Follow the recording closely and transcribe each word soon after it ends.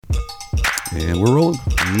And we're rolling.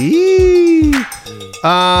 Yee.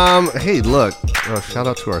 Hey, look. Shout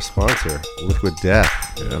out to our sponsor, Liquid Death.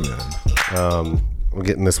 Yeah, man. I'm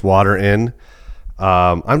getting this water in.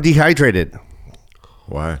 I'm dehydrated.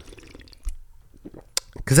 Why?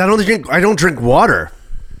 Because I don't drink water.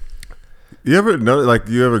 You ever know, like,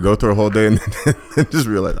 you ever go through a whole day and just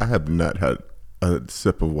realize I have not had a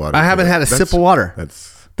sip of water? I haven't had a sip of water.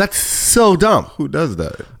 That's so dumb. Who does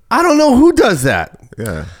that? I don't know who does that.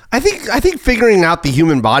 Yeah. I think figuring out the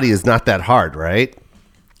human body is not that hard, right?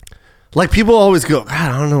 Like, people always go, God,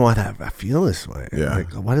 I don't know why I feel this way. Yeah.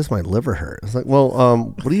 Like, why does my liver hurt? It's like, well,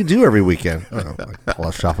 what do you do every weekend? I don't know, like,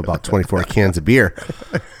 polish off about 24 cans of beer.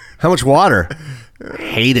 How much water?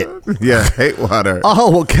 Hate it. Yeah, hate water.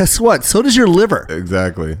 Oh, well, guess what? So does your liver.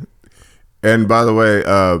 Exactly. And by the way,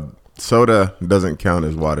 soda doesn't count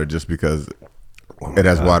as water just because it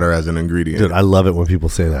has water as an ingredient. Dude, I love it when people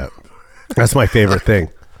say that. That's my favorite thing.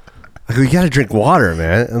 I go, you got to drink water,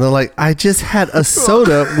 man. And they're like, I just had a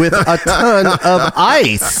soda with a ton of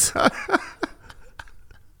ice. But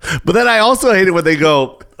then I also hate it when they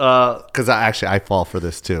go, because I fall for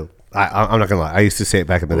this too. I'm not going to lie. I used to say it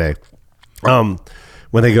back in the day.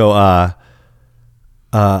 When they go, I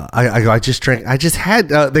go, I just drank. I just had.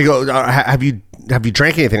 They go, have you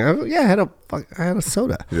drank anything? I go, yeah, I had a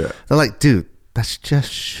soda. Yeah. They're like, dude, that's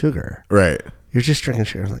just sugar. Right. You're just drinking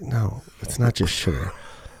sugar. I'm like, no, it's not just sugar.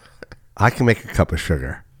 I can make a cup of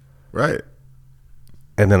sugar. Right.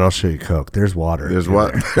 And then I'll show you Coke. There's water. There's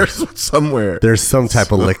what? There's somewhere. There's some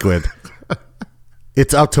type of liquid.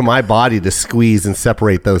 It's up to my body to squeeze and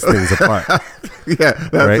separate those things apart. Yeah,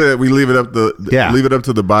 that's right? It. We leave it up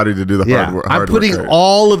to the body to do the hard work. I'm putting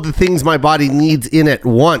all of the things my body needs in at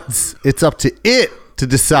once. It's up to it to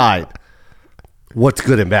decide what's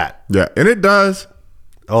good and bad. Yeah, and it does.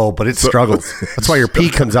 Oh, but it struggles. That's why your pee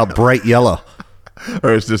comes out bright yellow.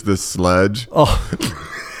 Or it's just this sludge. Oh,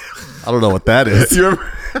 I don't know what that is. You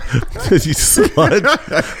ever? You sludge?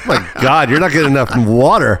 Oh my God, you're not getting enough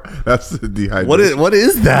water. That's the dehydration. What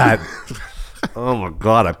is that? Oh my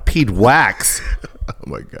God, I peed wax. Oh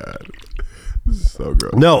my God, this is so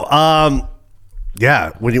gross. No,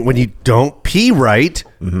 yeah. When you don't pee right,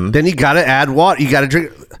 then you got to add water. You got to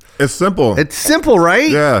drink. It's simple. It's simple,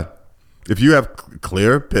 right? Yeah. If you have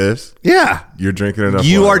clear piss, yeah, you're drinking enough.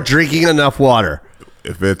 You water. are drinking enough water.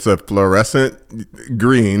 If it's a fluorescent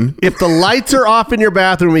green, if the lights are off in your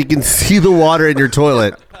bathroom, you can see the water in your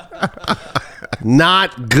toilet.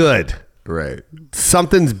 Not good. Right.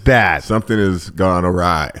 Something's bad. Something has gone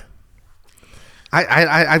awry.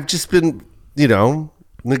 I've just been,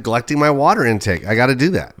 neglecting my water intake. I got to do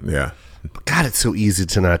that. Yeah. But God, it's so easy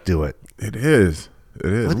to not do it. It is.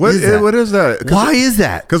 It is. What is that? Why is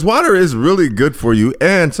that? Because water is really good for you,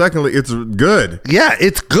 and secondly, it's good. Yeah,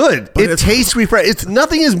 it's good. It tastes refreshing. It's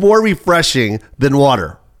nothing is more refreshing than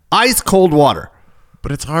water. Ice cold water.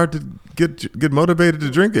 But it's hard to get motivated to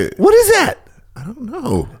drink it. What is that? I don't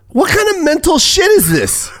know. What kind of mental shit is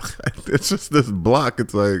this? It's just this block.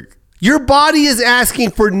 It's like your body is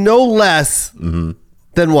asking for no less than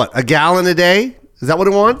what? A gallon a day? Is that what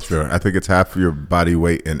it wants? Sure. I think it's half your body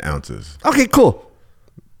weight in ounces. Okay, cool.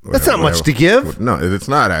 That's not much to give. No, it's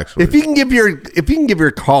not actually. If you can give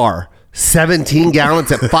your car 17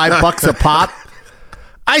 gallons at $5 a pop,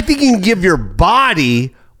 I think you can give your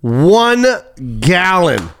body 1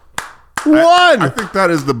 gallon. One. I think that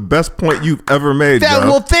is the best point you've ever made.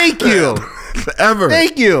 Well, thank you. Ever.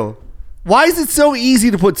 Thank you. Why is it so easy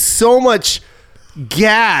to put so much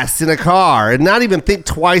gas in a car and not even think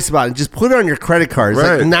twice about it? Just put it on your credit card. It's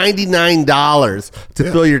like $99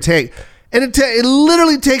 to fill your tank. And it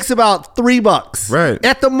literally takes about $3. Right.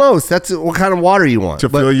 At the most. That's what kind of water you want. To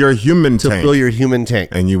fill your human tank. To fill your human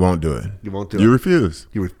tank. And you won't do it. You won't do it. You refuse.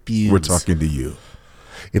 You refuse. We're talking to you.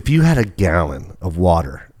 If you had a gallon of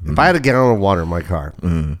water, if I had a gallon of water in my car,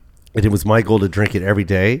 and it was my goal to drink it every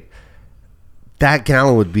day, that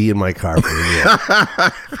gallon would be in my car for a year.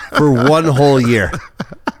 For one whole year.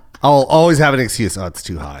 I'll always have an excuse. Oh, it's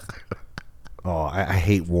too hot. Oh, I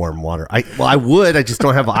hate warm water. I would. I just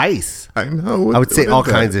don't have ice. I know. I would say all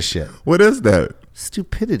kinds of shit. What is that?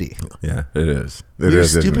 Stupidity. Yeah, it is. We're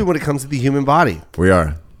stupid when it comes to the human body. We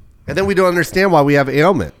are. And then we don't understand why we have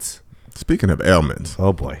ailments. Speaking of ailments.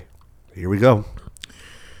 Oh, boy. Here we go.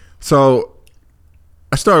 So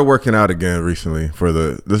I started working out again recently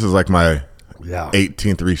this is like my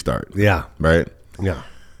 18th restart. Yeah. Right? Yeah.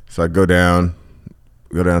 So I go down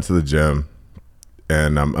to the gym.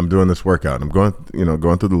 And I'm doing this workout. I'm going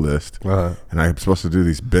through the list, and I'm supposed to do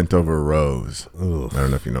these bent over rows. Oof. I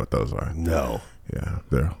don't know if you know what those are. No. Yeah,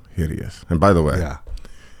 they're hideous. And by the way,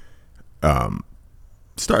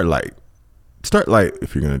 start light. Start light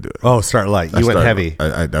if you're gonna do it. Oh, start light. You went heavy.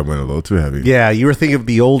 I went a little too heavy. Yeah, you were thinking of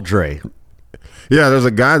the old Dre. Yeah, there's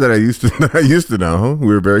a guy that I used to know. We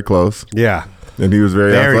were very close. Yeah, and he was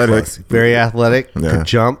very athletic. Close. Very athletic. Yeah.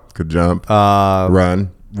 Could jump.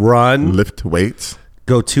 Run. Lift weights.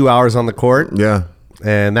 Go 2 hours on the court. Yeah,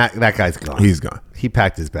 and that guy's gone. He's gone. He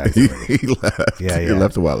packed his bags. He left. Yeah, He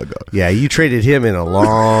left a while ago. Yeah, you traded him in a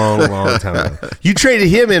long, long time ago. You traded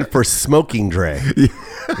him in for Smoking Dre.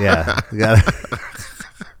 Yeah.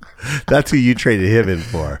 That's who you traded him in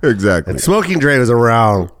for. Exactly. And Smoking Dre was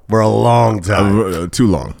around for a long time. Too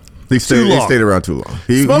long. He stayed around too long.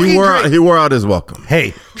 He wore out his welcome.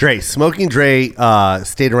 Hey, Dre, Smoking Dre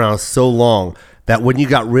stayed around so long that when you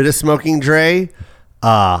got rid of Smoking Dre,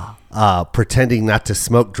 pretending not to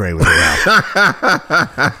smoke Dre was around.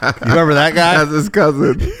 You remember that guy? That's his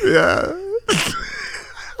cousin. Yeah.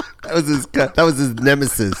 That was his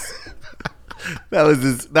nemesis. That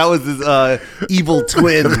was his evil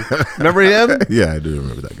twin. Remember him? Yeah, I do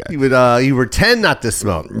remember that guy. He would pretend not to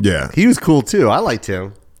smoke. Yeah. He was cool too. I liked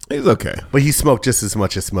him. He was okay. But he smoked just as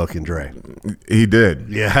much as Smoking Dre. He did.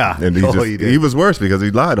 Yeah. And he was worse because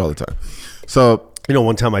he lied all the time. So,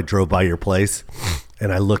 one time I drove by your place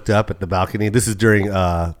and I looked up at the balcony. This is during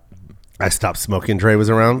I Stopped Smoking Dre was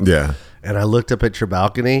around. Yeah. And I looked up at your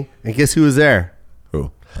balcony and guess who was there?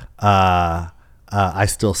 Who? I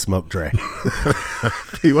Still Smoke Dre.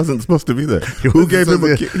 He wasn't supposed to be there. Who gave him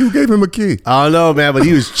a key? Who gave him a key? I don't know, man, but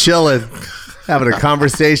he was chilling, having a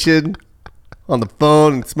conversation on the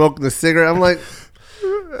phone and smoking a cigarette. I'm like,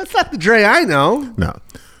 that's not the Dre I know. No.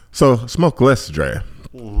 So smokeless Dre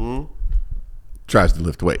tries to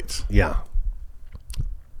lift weights. Yeah.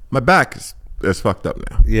 My back is fucked up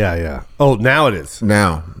now. Yeah. Oh, now it is.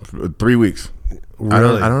 Now, 3 weeks.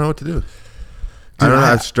 Really? I don't know what to do. I don't know.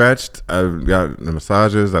 I've stretched. I've got the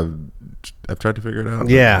massages. I've tried to figure it out.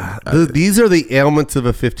 Yeah, these are the ailments of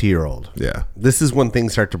a 50-year-old. Yeah, this is when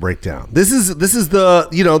things start to break down. This is the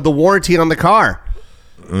the warranty on the car.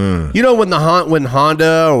 When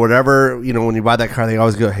Honda or whatever, when you buy that car, they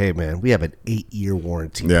always go, "Hey man, we have an 8-year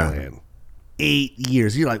warranty plan." 8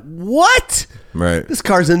 years. You're like, what? Right. This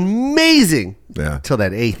car's amazing. Yeah. Until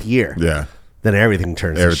that 8th year. Yeah. Then everything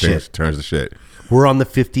turns to shit. We're on the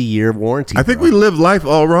 50-year warranty. I think we live life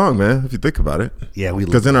all wrong, man. If you think about it. Yeah, we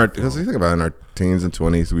because you think about it, in our teens and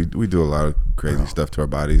 20s, we do a lot of crazy stuff to our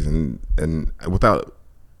bodies, and without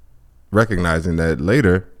recognizing that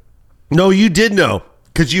later. No, you did know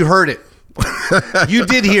because you heard it. You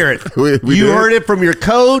did hear it. You heard it from your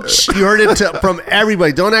coach. You heard it from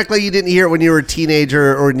everybody. Don't act like you didn't hear it when you were a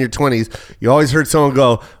teenager or in your 20s. You always heard someone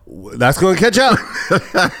go, "That's going to catch up."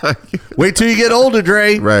 Wait till you get older,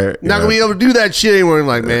 Dre. Right. Not going to be able to do that shit anymore. I'm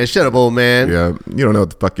like, man, shut up, old man. Yeah. You don't know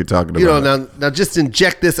what the fuck you're talking about. Now just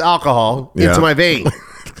inject this alcohol into my vein.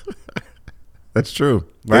 That's true.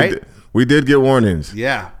 Right? We did get warnings.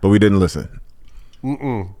 Yeah. But we didn't listen.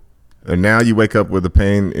 Mm-mm. And now you wake up with a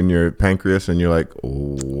pain in your pancreas and you're like,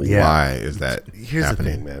 why is that Here's happening?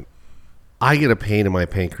 the thing, man. I get a pain in my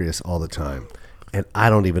pancreas all the time, and I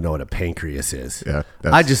don't even know what a pancreas is. Yeah,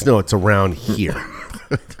 I just know it's around here,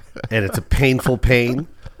 and it's a painful pain.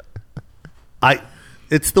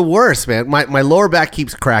 It's the worst, man. My lower back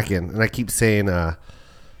keeps cracking, and I keep saying,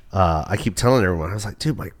 I keep telling everyone, I was like,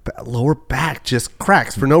 dude, my lower back just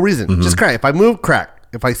cracks for no reason. Just crack. If I move, crack.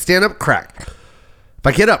 If I stand up, crack. If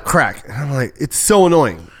I get up, crack. And I'm like, it's so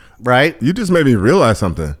annoying, right? You just made me realize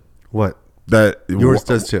something. What? That yours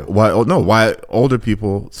does too. Why older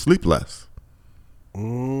people sleep less?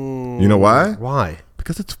 You know why? Why?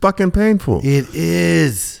 Because it's fucking painful. It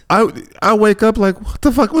is. I wake up like, what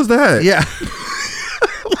the fuck was that? Yeah.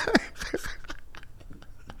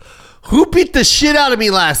 Who beat the shit out of me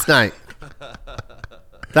last night?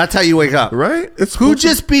 That's how you wake up, right? Who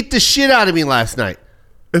just beat the shit out of me last night?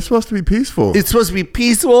 It's supposed to be peaceful. It's supposed to be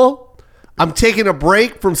peaceful. I'm taking a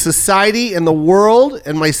break from society and the world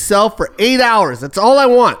and myself for 8 hours. That's all I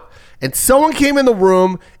want. And someone came in the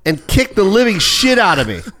room and kicked the living shit out of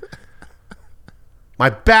me. My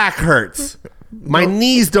back hurts. My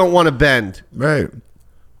knees don't want to bend. Right.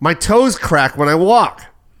 My toes crack when I walk.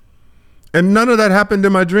 And none of that happened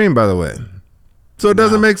in my dream, by the way. So it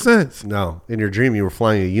doesn't make sense. No. In your dream, you were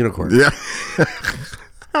flying a unicorn. Yeah.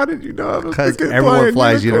 How did you know I was because everyone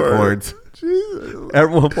flies unicorns. Jesus.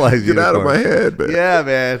 Everyone flies unicorns. Get out of my head, man. Yeah,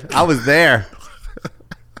 man. I was there.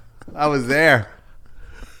 I was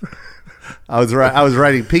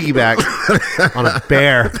riding piggyback on a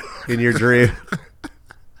bear in your dream.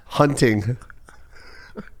 Hunting.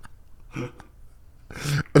 But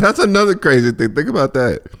that's another crazy thing. Think about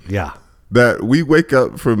that. Yeah. That we wake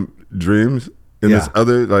up from dreams in this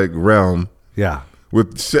other realm. Yeah.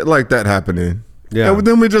 with shit like that happening. Yeah. And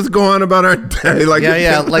then we just go on about our day. Like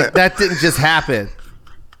like that didn't just happen.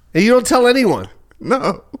 And you don't tell anyone.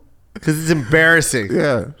 No. Because it's embarrassing.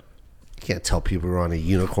 Yeah. You can't tell people we were on a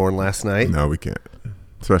unicorn last night. No, we can't.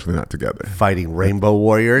 Especially not together. Fighting rainbow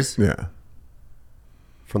warriors. Yeah.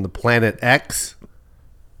 From the planet X.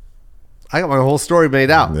 I got my whole story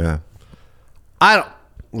made out. Yeah. I don't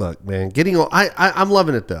look, man. Getting old. I'm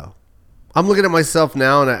loving it though. I'm looking at myself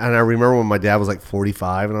now, and I remember when my dad was like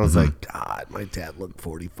 45, and I was like, God, my dad looked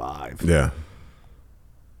 45. Yeah.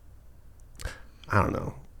 I don't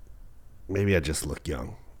know. Maybe I just look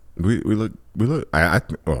young. We look. We look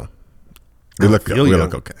okay. We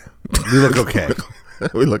look okay.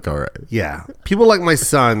 We look all right. Yeah. People like my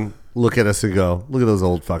son look at us and go, "Look at those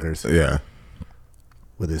old fuckers." Yeah.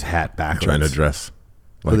 With his hat backwards. Trying to dress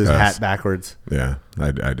like with his us. hat backwards. Yeah,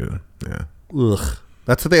 I do. Yeah. Ugh.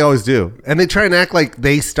 That's what they always do. And they try and act like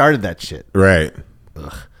they started that shit. Right.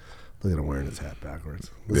 Ugh. Look at him wearing his hat backwards.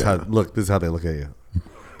 This is how they look at you.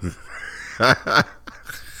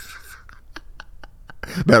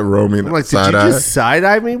 That roaming I'm like, did side you eye? just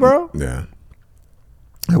side-eye me, bro? Yeah.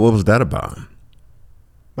 Hey, what was that about?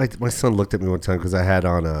 My son looked at me one time because I had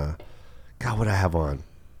on God, what did I have on?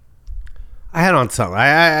 I had on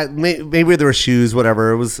something. Maybe there were shoes,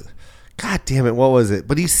 whatever. It was, God damn it, what was it?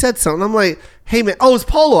 But he said something. I'm like, hey, man. Oh, it's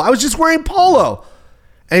polo. I was just wearing polo.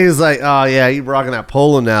 And he was like, oh, yeah, you rocking that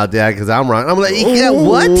polo now, Dad, because I'm rocking. I'm like, yeah,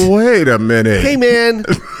 what? Wait a minute. Hey, man.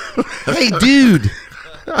 Hey, dude.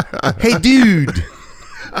 Hey, dude.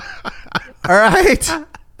 All right.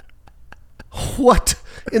 What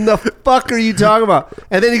in the fuck are you talking about?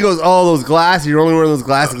 And then he goes, oh, those glasses. You're only wearing those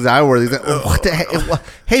glasses because I wear these. Like, oh, what the heck?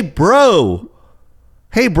 Hey, bro.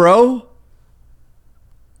 Hey, bro.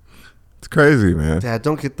 It's crazy, man. Dad,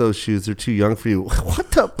 don't get those shoes. They're too young for you. What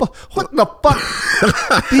the fuck? What the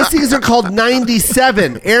fuck? These things are called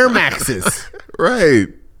 97 Air Maxes. Right.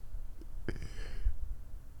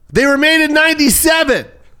 They were made in 97.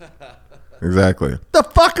 Exactly. The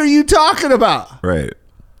fuck are you talking about? Right.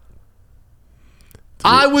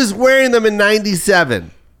 I was wearing them in 97.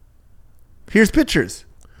 Here's pictures.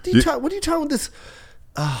 What are you talking about this?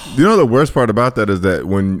 Oh. You know the worst part about that is that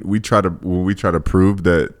when we try to prove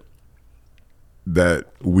that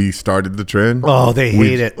we started the trend. Oh, they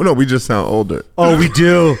hate it. No, we just sound older. Oh, we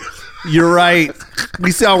do. You're right.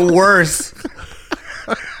 We sound worse.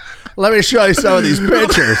 Let me show you some of these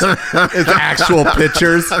pictures. It's actual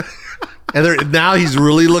pictures. And now he's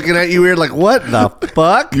really looking at you weird, like, what the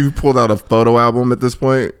fuck? You pulled out a photo album at this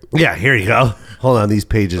point? Yeah, here you go. Hold on, these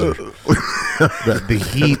pages are... the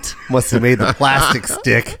heat must have made the plastic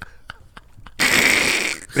stick.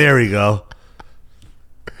 There we go.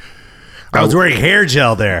 I was wearing hair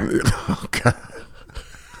gel there. Oh, God.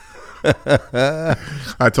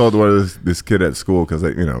 I told this kid at school, because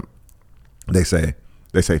they say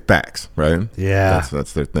facts, right? Yeah.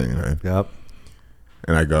 That's their thing, right? Yep.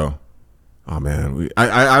 And I go, oh man,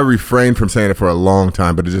 I refrained from saying it for a long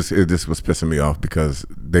time, but it just was pissing me off because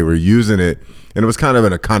they were using it, and it was kind of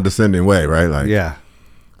in a condescending way, right? Like, yeah,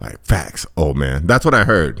 like facts, old man. That's what I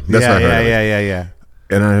heard. That's yeah, what I heard. Yeah.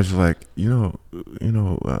 And I was like, we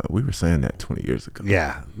were saying that 20 years ago.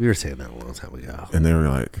 Yeah, we were saying that a long time ago. And they were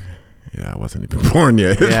like, yeah, I wasn't even born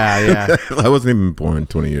yet. Yeah. I wasn't even born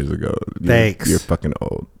 20 years ago. Thanks. You're fucking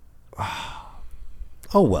old.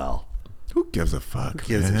 Oh well. Who gives a fuck? Who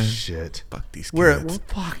gives man? a shit? Fuck these kids.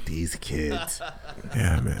 Fuck these kids.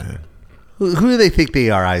 Yeah, man. Who do they think they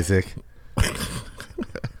are, Isaac?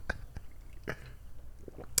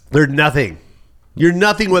 They're nothing. You're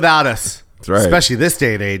nothing without us. That's right. Especially this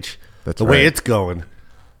day and age. That's the right. way it's going.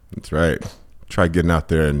 That's right. Try getting out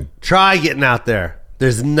there and... Try getting out there.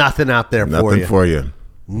 There's nothing out there for you. Nothing for you.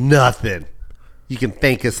 Nothing. You can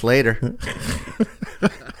thank us later.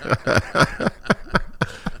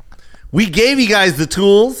 We gave you guys the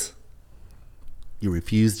tools. You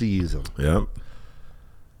refuse to use them. Yep.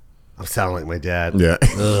 I'm sounding like my dad. Yeah.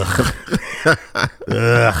 Ugh.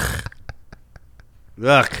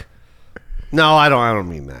 Ugh. No, I don't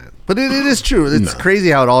mean that. But it is true. It's crazy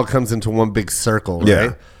how it all comes into one big circle,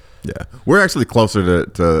 right? Yeah. We're actually closer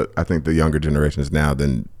to I think the younger generations now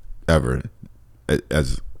than ever.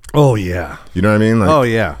 Oh yeah. You know what I mean? Like, oh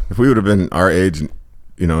yeah. If we would have been our age, in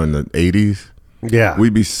the 80s, yeah,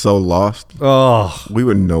 we'd be so lost. Oh, we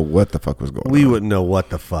wouldn't know what the fuck was going on. We wouldn't know what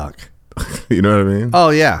the fuck. You know what I mean? Oh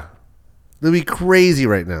yeah. It'd be crazy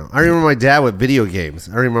right now. I remember my dad with video games.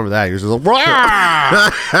 I remember that. He was just like,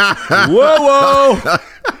 whoa.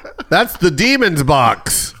 That's the Demon's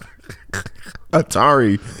Box.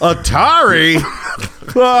 Atari.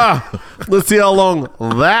 Let's see how long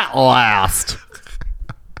that lasts.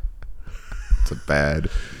 That's a bad.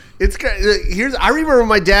 I remember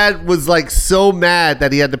my dad was like so mad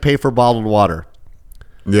that he had to pay for bottled water.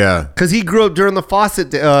 Yeah, because he grew up during the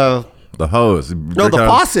faucet. The hose. No, the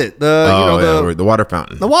faucet. The water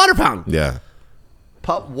fountain. The water fountain. Yeah.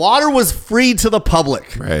 Water was free to the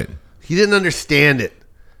public. Right. He didn't understand it.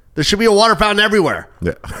 There should be a water fountain everywhere.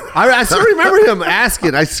 Yeah. I still remember him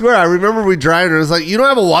asking. I swear, I remember we driving and it was like, you don't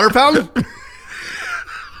have a water fountain?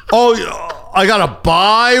 Oh, I gotta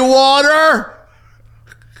buy water?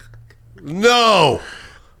 No,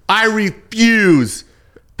 I refuse.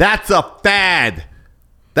 That's a fad.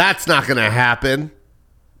 That's not going to happen.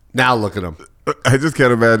 Now look at him. I just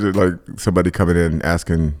can't imagine like somebody coming in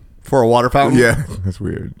asking for a water fountain. Yeah, that's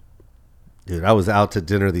weird. Dude, I was out to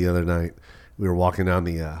dinner the other night. We were walking down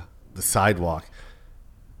the sidewalk,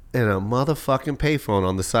 and a motherfucking payphone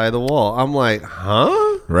on the side of the wall. I'm like,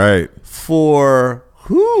 huh? Right. For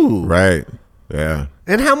who? Right. Yeah.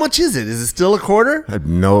 And how much is it? Is it still a quarter? I have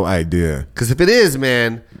no idea. Because if it is,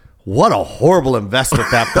 man, what a horrible investment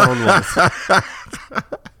that phone was.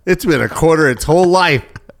 It's been a quarter its whole life.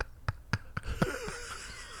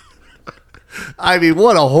 I mean,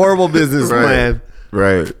 what a horrible business plan.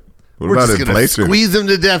 Right. What We're about just inflation? Squeeze them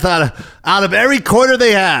to death out of every quarter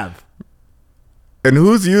they have. And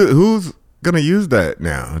who's going to use that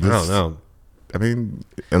now? I don't know. I mean,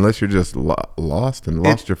 unless you're just lost and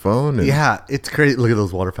lost your phone. And yeah, it's crazy. Look at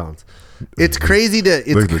those water fountains. It's crazy to. It's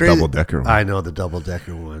look at crazy. the double-decker one. I know the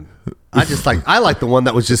double-decker one. I like the one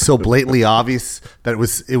that was just so blatantly obvious that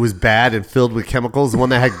it was bad and filled with chemicals. The one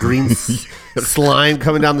that had green slime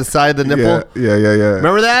coming down the side of the nipple. Yeah.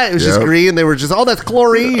 Remember that? It was just green. They were just, oh, that's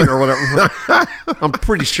chlorine or whatever. I'm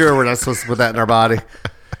pretty sure we're not supposed to put that in our body.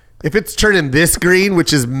 If it's turning this green,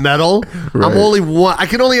 which is metal, right. I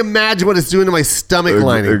can only imagine what it's doing to my stomach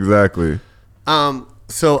lining. Exactly.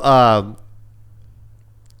 So,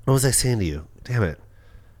 what was I saying to you? Damn it.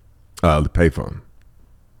 The payphone.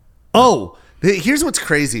 Oh, here's what's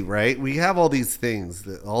crazy, right? We have all these things,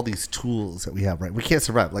 all these tools that we have, right? We can't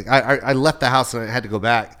survive. Like I left the house and I had to go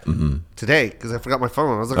back today because I forgot my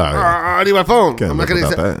phone. I was like, I need my phone. I'm not going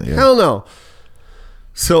to say, hell no.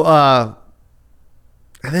 So,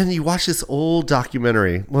 and then you watch this old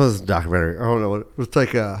documentary. What was the documentary? I don't know. It was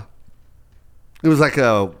like I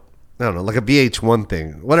don't know, like a VH1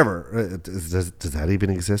 thing. Whatever. Does that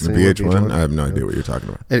even exist? VH1? I have no idea what you're talking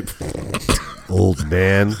about. Old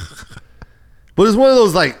man. But it's one of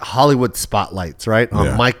those like Hollywood spotlights, right?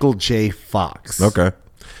 On Michael J. Fox. Okay.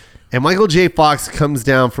 And Michael J. Fox comes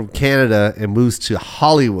down from Canada and moves to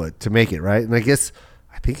Hollywood to make it, right? And I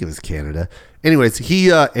think it was Canada. Anyways, he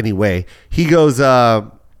goes,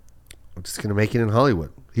 I'm just going to make it in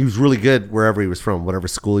Hollywood. He was really good wherever he was from, whatever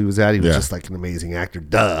school he was at. He was just like an amazing actor.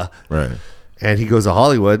 Duh. Right. And he goes to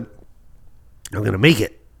Hollywood. I'm going to make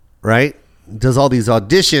it, right? Does all these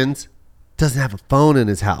auditions. Doesn't have a phone in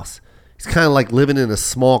his house. He's kind of like living in a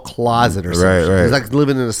small closet or something. Right. He's like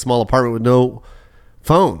living in a small apartment with no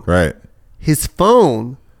phone. Right. His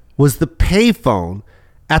phone was the pay phone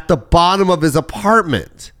at the bottom of his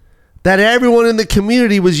apartment that everyone in the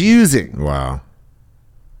community was using. Wow.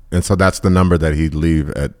 And so that's the number that he'd leave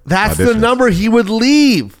at That's auditions. the number he would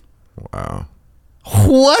leave. Wow.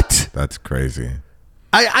 What? That's crazy.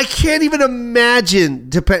 I can't even imagine.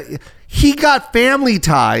 He got family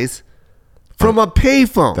ties from a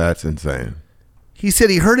payphone. That's insane. He said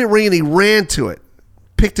he heard it ring and he ran to it,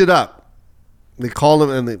 picked it up. They called him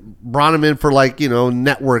and they brought him in for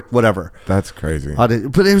network, whatever. That's crazy. But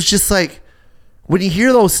it was just like, when you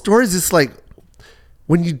hear those stories, it's like,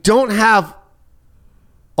 when you don't have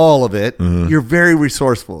all of it, you're very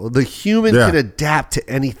resourceful. The human can adapt to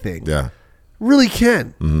anything. Yeah. Really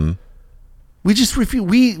can. Mm-hmm. We just refuse.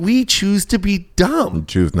 We choose to be dumb. We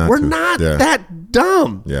choose not We're to. not that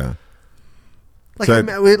dumb. Yeah.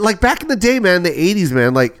 Like back in the day, man, the 80s,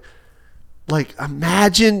 man, like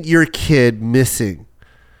imagine your kid missing.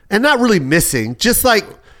 And not really missing, just like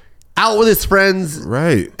out with his friends,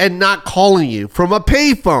 right? And not calling you from a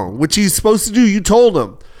payphone, which he's supposed to do. You told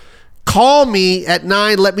him, call me at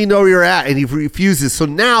 9, let me know where you're at, and he refuses. So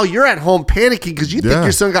now you're at home panicking because you think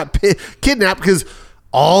your son got kidnapped, because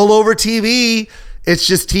all over TV, it's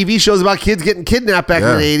just TV shows about kids getting kidnapped back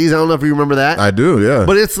in the 80s. I don't know if you remember that. I do, yeah.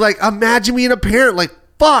 But it's like, imagine being a parent, like,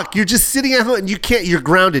 fuck, you're just sitting at home and you're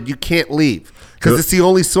grounded. You can't leave because it's the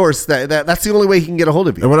only source that's the only way he can get a hold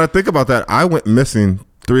of you. And when I think about that, I went missing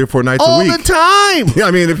 3 or 4 nights a week. All the time. Yeah,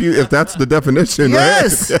 I mean, if that's the definition,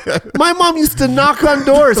 yes. Right? My mom used to knock on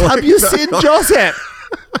doors. Have you seen Joseph?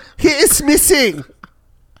 He is missing.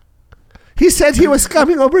 He said he was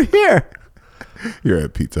coming over here. You're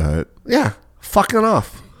at Pizza Hut. Yeah. Fucking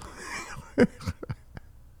off.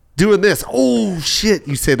 doing this. Oh shit,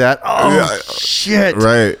 you say that. Oh Yeah. shit.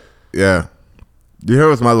 Right. Yeah. Here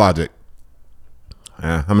was my logic.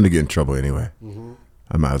 I'm going to get in trouble anyway.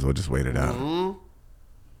 I might as well just wait it out.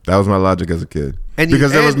 That was my logic as a kid.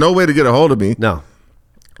 Because there was no way to get a hold of me. No.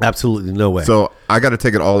 Absolutely no way. So I got to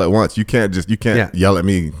take it all at once. You can't yell at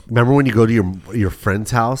me. Remember when you go to your friend's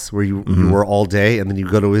house where you were all day, and then you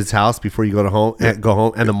go to his house before you go home,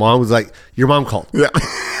 and the mom was like, your mom called. Yeah.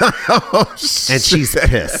 And she's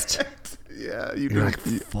pissed. Yeah. You're like,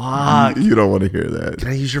 fuck. You don't want to hear that. Can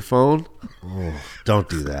I use your phone? Oh, don't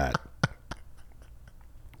do that.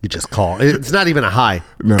 You just call. It's not even a hi.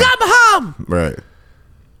 No. Come home. Right.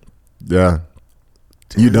 Yeah.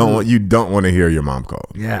 Dude. You don't want to hear your mom call.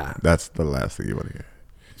 Yeah. That's the last thing you want to hear.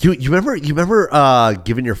 You remember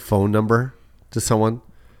giving your phone number to someone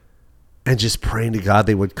and just praying to God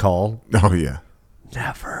they would call? Oh yeah.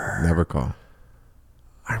 Never call.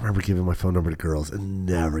 I remember giving my phone number to girls and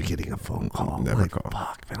never getting a phone call. Never like, call.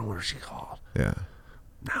 Fuck, I don't know where she called. Yeah.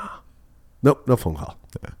 No. Nope, no phone call.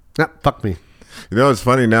 Yeah. Nah, fuck me. You know, it's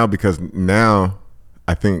funny now because now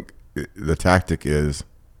I think the tactic is,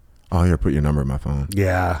 oh, here, put your number in my phone.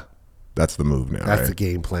 Yeah. That's the move now. That's right? the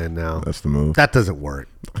game plan now. That's the move. That doesn't work.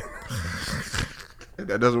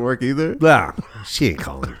 That doesn't work either? Nah, she ain't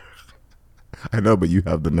calling. I know, but you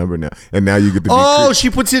have the number now. And now you get to be Oh, she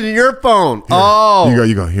puts it in your phone. Here. Oh.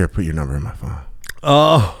 You go, here, put your number in my phone.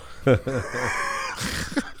 Oh.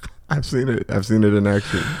 I've seen it in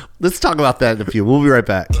action. Let's talk about that in a few. We'll be right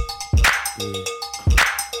back.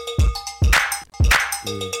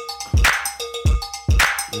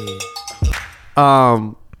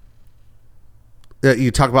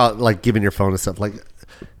 You talk about like giving your phone and stuff. Like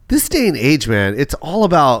this day and age, man, it's all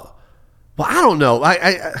about. Well, I don't know.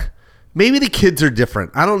 I maybe the kids are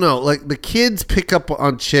different. I don't know. Like the kids pick up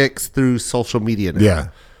on chicks through social media now. Yeah.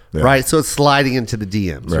 Right. So it's sliding into the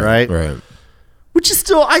DMs. Right. Which is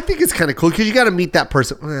still, I think it's kind of cool because you got to meet that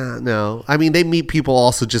person. No, I mean they meet people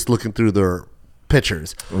also just looking through their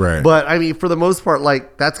pictures. Right. But I mean, for the most part,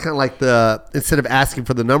 like that's kind of like instead of asking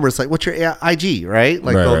for the number, it's like, what's your IG, right?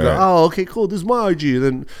 Like they'll go, oh, okay, cool, this is my IG.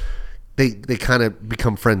 And then they kind of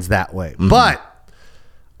become friends that way. Mm-hmm. But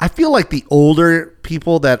I feel like the older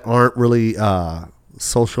people that aren't really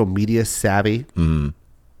social media savvy,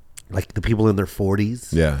 like the people in their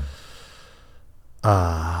 40s,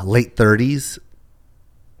 late 30s,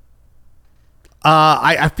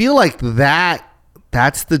 I feel like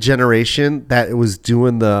that's the generation that was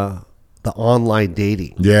doing the online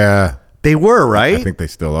dating. Yeah. They were, right? I think they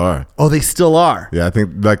still are. Oh, they still are. Yeah, I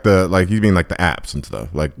think like you mean like the apps and stuff.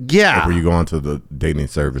 Like where you go onto the dating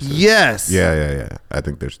services. Yes. Yeah. I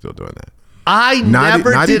think they're still doing that.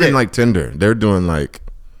 Not even like Tinder. They're doing like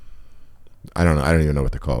I don't know. I don't even know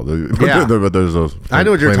what they're called. Yeah. But there's those. I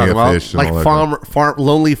know what you're talking about. Like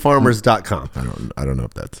lonelyfarmers.com. I don't know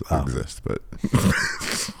if that exists, but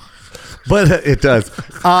but it does.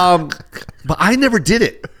 But I never did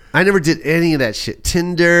it. I never did any of that shit.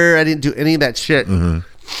 Tinder. I didn't do any of that shit. Mm-hmm.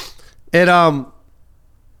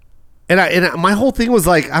 And my whole thing was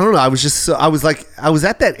like, I don't know. I was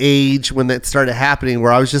at that age when that started happening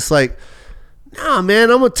where I was just like, nah,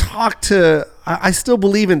 man, I'm gonna talk to. I still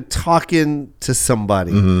believe in talking to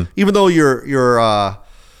somebody, even though your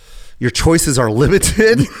choices are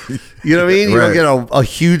limited. You know what I mean? You don't get a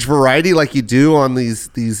huge variety like you do on these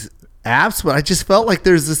apps. But I just felt like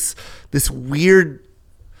there's this weird.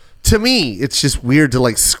 To me, it's just weird to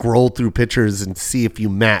like scroll through pictures and see if you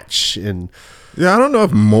match. And yeah, I don't know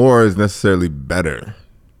if more is necessarily better.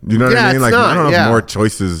 You know what I mean? Like I don't know if more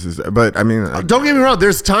choices is, but I mean, don't get me wrong.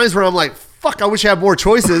 There's times where I'm like, fuck, I wish I had more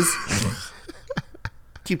choices.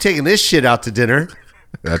 Keep taking this shit out to dinner.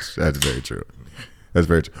 That's very true. That's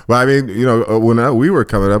very true. Well, I mean, you know, when we were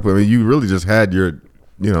coming up, I mean, you really just had your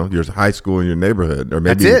high school in your neighborhood, or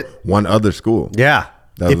maybe one other school. Yeah.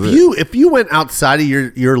 If you went outside of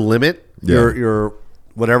your limit, your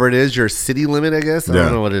whatever it is, your city limit, I guess. I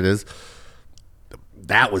don't know what it is.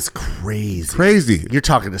 That was crazy. You're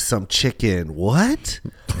talking to some chick in what?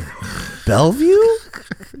 Bellevue?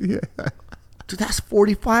 Yeah. Dude, that's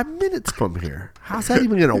 45 minutes from here. How's that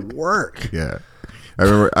even gonna work? Yeah. I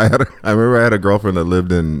remember I had a girlfriend that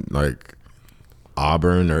lived in like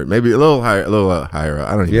Auburn or maybe a little higher.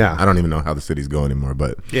 I don't even know how the cities go anymore,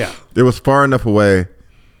 but yeah, it was far enough away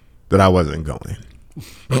that I wasn't going.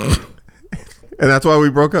 And that's why we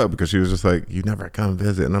broke up, because she was just like, you never come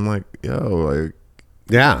visit. And I'm like, yo, like,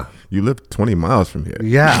 yeah, you live 20 miles from here.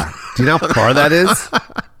 Yeah. Do you know how far that is?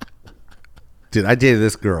 Dude, I dated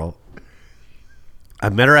this girl. I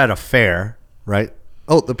met her at a fair, right?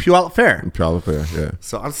 Oh, the Puyallup Fair. Puyallup Fair, yeah.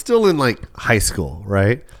 So I'm still in like high school,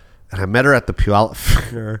 right? And I met her at the Puyallup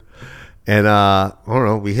Fair. And I don't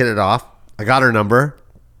know, we hit it off. I got her number.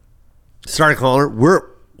 Started calling her.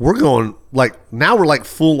 We're going like now we're like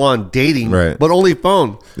full on dating, right. but only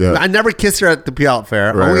phone. Yeah. I never kissed her at the Puyallup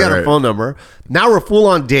Fair. Right, only got her right. phone number. Now we're full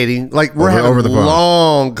on dating. Like we're having over the phone.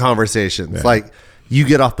 long conversations. Yeah. Like you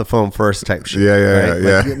get off the phone first type shit.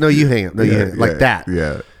 Yeah. Like, no, you hang up. No, you hang up. Like that.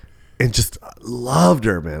 Yeah. And just loved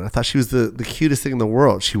her, man. I thought she was the cutest thing in the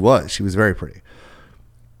world. She was. She was very pretty.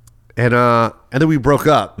 And then we broke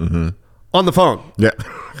up on the phone. Yeah.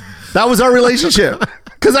 That was our relationship.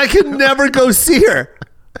 Because I could never go see her.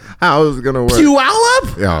 How was it going to work?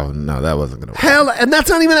 Puyallup? Oh, no, that wasn't going to work. Hell, and that's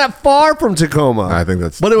not even that far from Tacoma. I think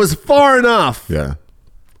that's... But it was far enough. Yeah.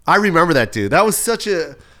 I remember that, dude. That was such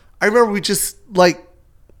a... I remember we just, like...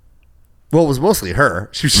 Well, it was mostly her.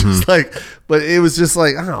 She was just like... But it was just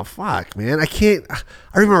like, oh, fuck, man. I can't...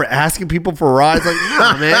 I remember asking people for rides. Like,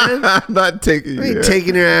 nah, man. I'm not taking you. I ain't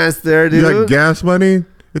taking your ass there, dude. You got gas money?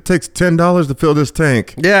 It takes $10 to fill this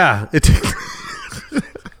tank. Yeah. It takes...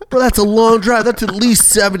 Bro, that's a long drive. That's at least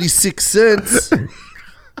 76 cents.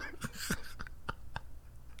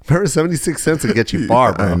 Remember, 76 cents will get you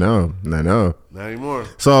far, bro. I know. Not anymore.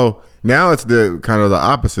 So now it's the kind of the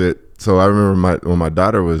opposite. So I remember when my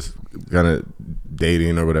daughter was kind of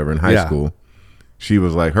dating or whatever in high school, she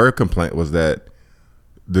was like, her complaint was that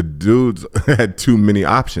the dudes had too many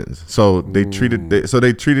options. So they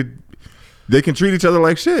they can treat each other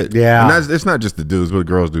like shit. Yeah. And it's not just the dudes, but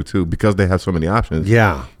girls do too, because they have so many options.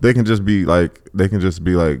 Yeah. They can just be like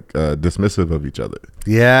dismissive of each other.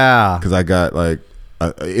 Yeah. Because I got like,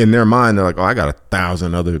 in their mind, they're like, oh, I got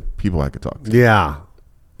 1,000 other people I could talk to. Yeah.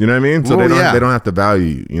 You know what I mean? So Well, they don't have to value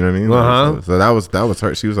you. You know what I mean? Uh-huh. So that was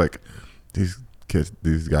her. She was like, these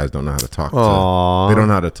guys don't know how to talk. Aww. They don't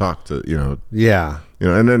know how to talk to, Yeah.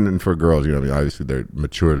 and then for girls, I mean, obviously they're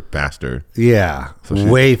matured faster. Yeah. So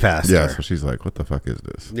way faster. Yeah. So she's like, what the fuck is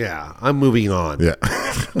this? Yeah. I'm moving on. Yeah.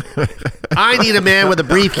 I need a man with a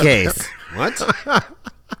briefcase. What?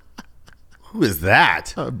 Who is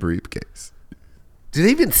that? A briefcase. Do they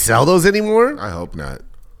even sell those anymore? I hope not.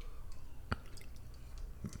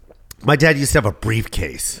 My dad used to have a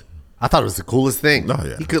briefcase. I thought it was the coolest thing. Oh,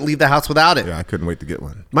 yeah. He couldn't leave the house without it. Yeah, I couldn't wait to get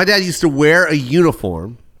one. My dad used to wear a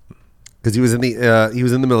uniform because he was in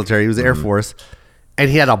the military. He was Air Force, and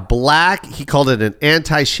he had a black. He called it an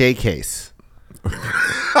anti-Shea case.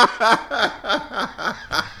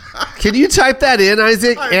 Can you type that in,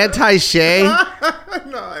 Isaac? Anti-Shea.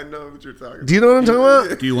 No, I know what you're talking about. Do you know what I'm talking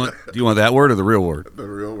about? Do you want that word or the real word? The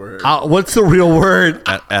real word. What's the real word?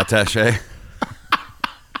 Attache.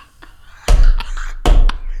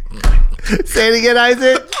 Say it again,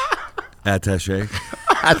 Isaac. Attache.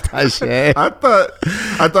 Attache. I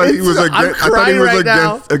thought he was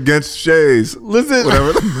against shays. Listen.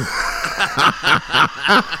 Whatever.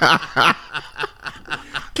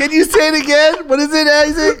 Can you say it again? What is it,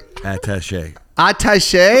 Isaac? Attache.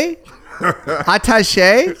 Attache?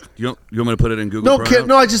 Attache? You want me to put it in Google?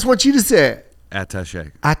 No, I just want you to say it.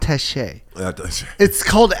 Attache. Attache. Attache. It's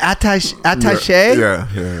called attache. Yeah.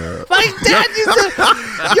 My dad used to.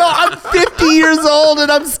 Yo, I'm 50 years old and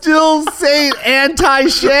I'm still saying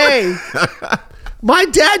anti-Shea. My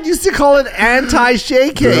dad used to call it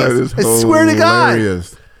anti-Shea case. I swear to God.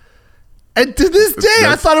 Hilarious. And to this day,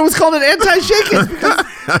 I thought it was called an anti-Shea case because,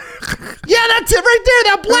 yeah, that's it right there,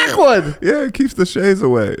 that black one. Yeah, it keeps the shays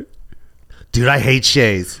away. Dude, I hate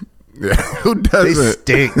Shays. Yeah, who They doesn't?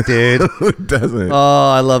 stink, dude. Who doesn't?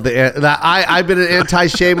 Oh, I love I've been an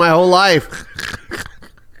anti-Shea my whole life.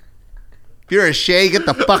 If you're a Shea, get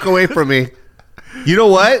the fuck away from me. You know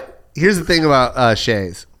what? Here's the thing about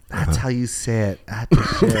Shays. That's how you say it.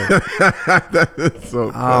 Attache. That is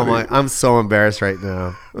so funny. Oh my! I'm so embarrassed right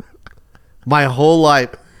now. My whole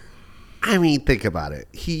life. I mean, think about it.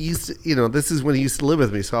 He used to, this is when he used to live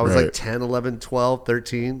with me. So I was like 10, 11, 12,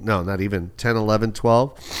 13. No, not even 10, 11,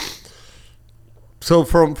 12. So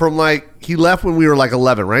from like, he left when we were like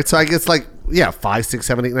 11, right? So I guess 5, 6,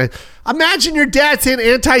 7, 8, 9. Imagine your dad saying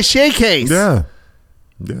anti-Shea case. Yeah.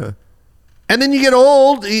 Yeah. And then you get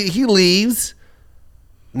old. He leaves.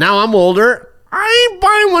 Now I'm older. I ain't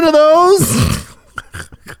buying one of those.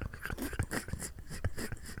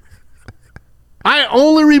 I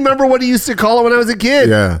only remember what he used to call it when I was a kid.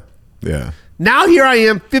 Yeah. Yeah. Now here I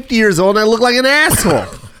am, 50 years old, and I look like an asshole.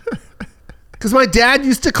 Because my dad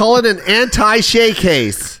used to call it an anti-Shea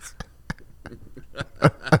case.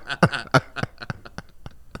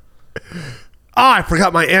 I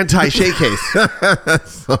forgot my anti-Shea case.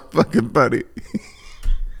 That's so fucking funny.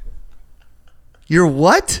 You're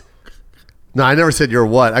what? No, I never said you're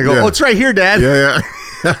what. I go, Yeah. oh, it's right here, Dad. Yeah.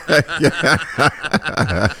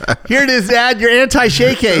 Here it is, Dad. Your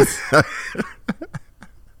anti-Shea case.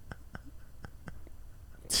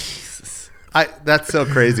 Jesus, that's so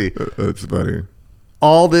crazy. That's funny.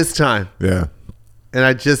 All this time, Yeah. and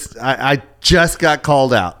I just got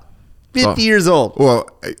called out. 50 years old. Well,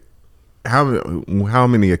 how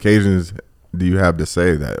many occasions do you have to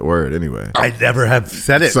say that word anyway? I never have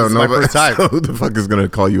said it. It's my first time. So who the fuck is gonna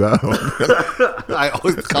call you out? I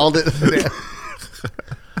always called it.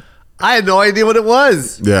 I had no idea what it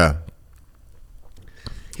was. Yeah.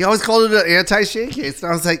 He always called it an anti-Shea case,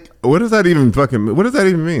 and I was like, What does that even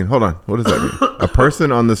mean? Hold on. What does that mean? A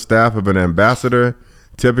person on the staff of an ambassador,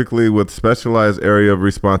 typically with specialized area of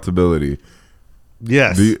responsibility.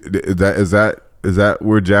 yes. Is that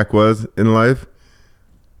where Jack was in life?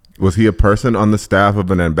 Was he a person on the staff of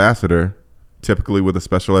an ambassador, typically with a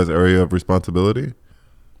specialized area of responsibility?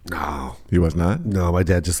 No. He was not. No, my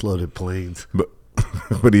dad just loaded planes.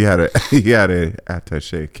 But he had a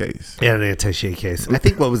attache case. Yeah, an anti-Shea case. I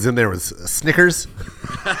think what was in there was Snickers.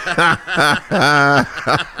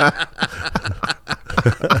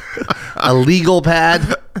 A legal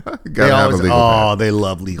pad. Gotta have a legal pad. They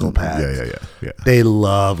love legal pads. Yeah. They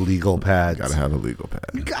love legal pads. Gotta have a legal pad.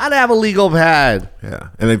 You gotta have a legal pad. Yeah,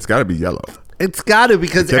 and it's gotta be yellow. It's gotta,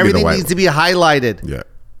 because It can't be the everything white needs to be highlighted. Yeah.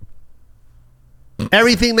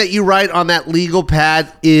 Everything that you write on that legal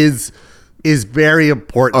pad is very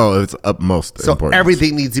important. Oh, it's utmost So important.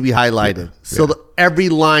 everything needs to be highlighted. Yeah. So every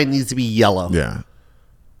line needs to be yellow. Yeah.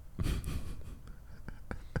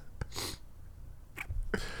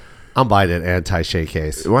 I'm buying an anti-Shea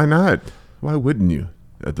case. Why not? Why wouldn't you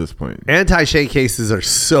at this point? Anti-Shea cases are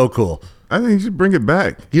so cool. I think you should bring it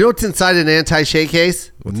back. You know what's inside an anti-Shea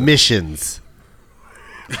case? Missions.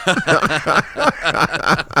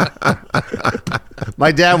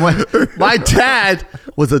 My dad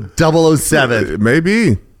was a 007.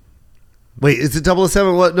 Maybe. Wait, is it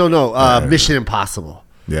 007? What? No. Mission Impossible.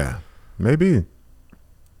 Yeah. Maybe.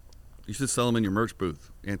 You should sell them in your merch booth.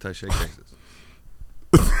 Anti-Shea cases.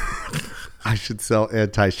 I should sell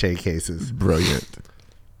anti-Shea cases. Brilliant.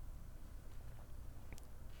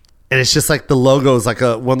 And it's just like the logo is like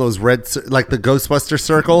one of those red, like the Ghostbuster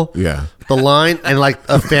circle. Yeah. The line, and like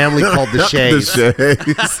a family called the Shays.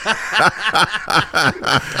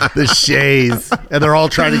 The Shays. And they're all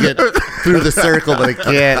trying to get through the circle, but they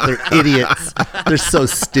can't. They're idiots. They're so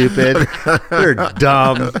stupid. They're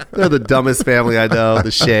dumb. They're the dumbest family I know. The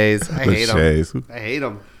Shays. I hate them. I hate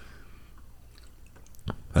them.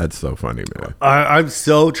 That's so funny, man. I'm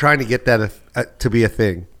so trying to get that to be a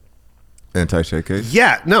thing. Anti-Shea case?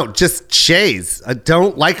 Yeah, no, just Shays. I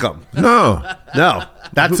don't like them. No. No,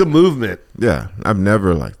 that's a movement. Yeah, I've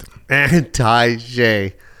never liked them.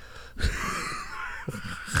 Anti-Shea.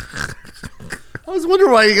 I was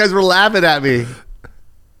wondering why you guys were laughing at me.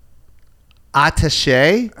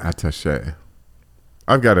 Attache? Attache.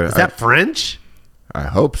 I've got it. Is that French? I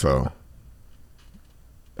hope so.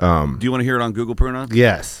 Do you want to hear it on Google pronoun?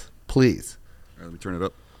 Yes, please. All right, let me turn it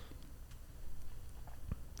up.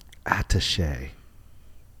 Attache.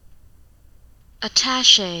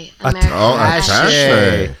 Attache.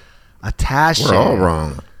 Attache. Attache. We're all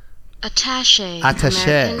wrong. Attache.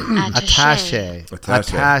 Attache. American Attache.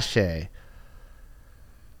 Attache. Attache.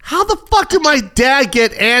 How the fuck did my dad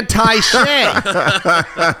get anti-Shea?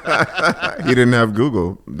 He didn't have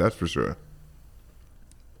Google, that's for sure.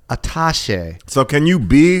 Attache. So can you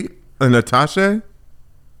be an attache?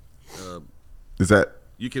 Is that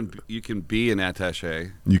You can be an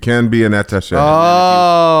attaché. you can be an attache?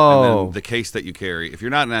 Oh. And then the case that you carry. If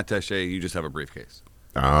you're not an attaché, you just have a briefcase.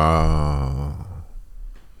 Oh.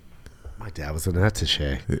 My dad was an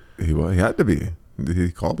attache. He had to be.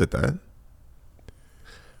 He called it that.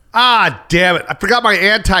 Ah, damn it. I forgot my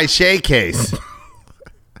anti-Shea case.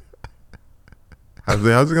 How's he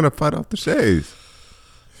going to fight off the shades?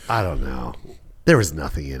 I don't know. There was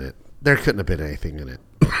nothing in it. There couldn't have been anything in it.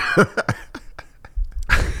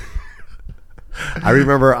 I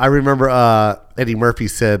remember Eddie Murphy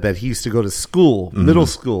said that he used to go to school, middle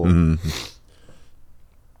school,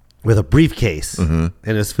 with a briefcase, and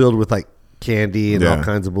it's filled with like candy and all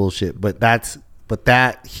kinds of bullshit. But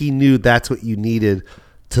he knew that's what you needed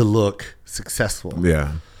to look successful.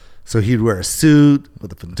 Yeah. So he'd wear a suit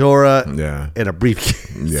with a fedora and a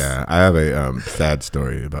briefcase. Yeah. I have a sad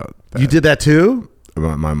story about that. You did that too?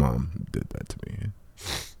 My mom did that to me.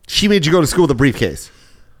 She made you go to school with a briefcase.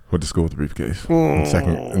 Went to school with a briefcase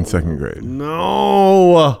in second grade.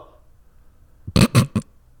 No.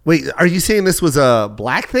 Wait, are you saying this was a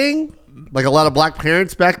black thing? Like a lot of black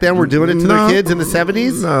parents back then were doing it to their kids in the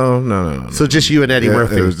 70s? No. So just you and Eddie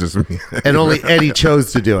Murphy. It was just me. And only Eddie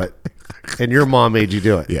chose to do it. And your mom made you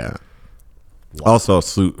do it. Yeah. Also,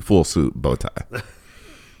 full suit, bow tie.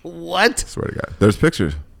 What? Swear to God. There's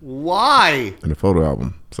pictures Why? in a photo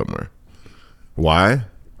album somewhere. Why?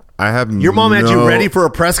 I have Your mom had you ready for a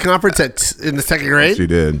press conference in the second grade? She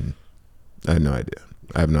did. I had no idea.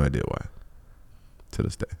 I have no idea why. To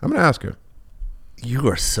this day. I'm going to ask her. You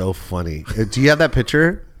are so funny. Do you have that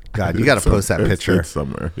picture? God, you got to post that picture. It's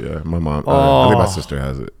somewhere. Yeah, my mom. I think my sister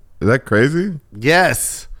has it. Is that crazy?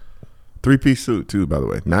 Yes. 3-piece suit too, by the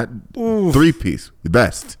way. Not 3-piece. The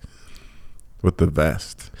best. With the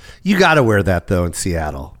vest. You got to wear that though in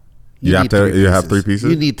Seattle. You have 3 pieces?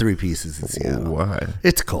 You need 3 pieces in Seattle. Why?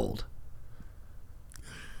 It's cold.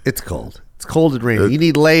 It's cold. It's cold and rainy. You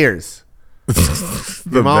need layers.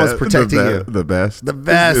 Your mom was protecting you. The vest. The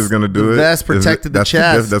vest is going to do the it. The vest protected the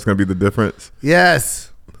chest. That's going to be the difference.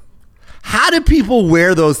 Yes. How did people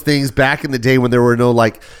wear those things back in the day when there were no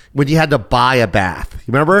when you had to buy a bath?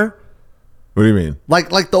 You remember? What do you mean? Like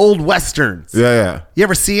the old westerns. Yeah. You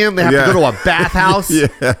ever see them? They have to go to a bathhouse. Yeah.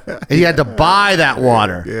 And you had to buy that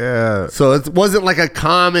water. Yeah. So it wasn't like a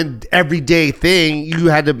common everyday thing. You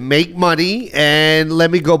had to make money and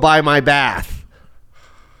let me go buy my bath.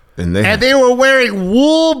 And they were wearing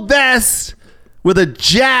wool vests with a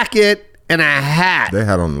jacket and a hat. They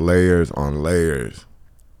had on layers on layers.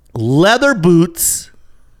 Leather boots,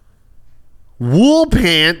 wool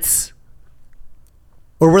pants,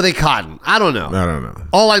 or were they cotton? I don't know. I don't know.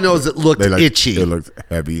 All I know is it looked itchy. It looked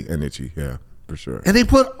heavy and itchy, yeah, for sure. And they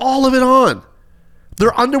put all of it on.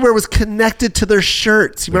 Their underwear was connected to their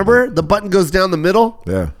shirts. You remember? The button goes down the middle?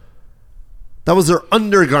 Yeah. That was their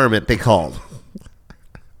undergarment, they called.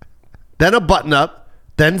 Then a button up,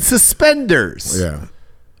 then suspenders. Yeah.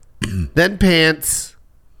 Then pants,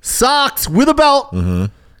 socks with a belt,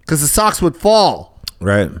 because the socks would fall.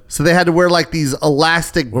 Right. So they had to wear these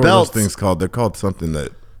elastic what belts. What are those things called? They're called something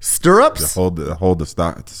that stirrups. To hold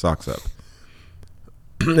the socks up.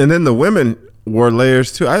 And then the women wore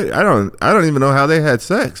layers too. I don't even know how they had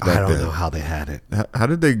sex back then. I don't know how they had it. How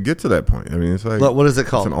did they get to that point? I mean, it's like what is it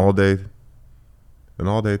called? It's an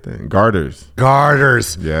all day thing. Garters.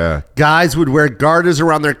 Yeah. Guys would wear garters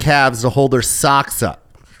around their calves to hold their socks up.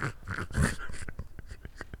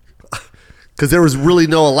 Because there was really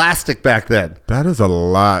no elastic back then. That is a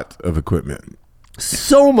lot of equipment.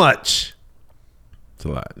 So much. It's a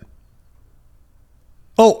lot.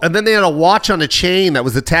 Oh, and then they had a watch on a chain that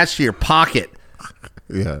was attached to your pocket.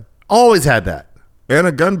 Yeah. Always had that. And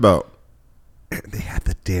a gun belt. And they had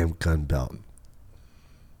the damn gun belt.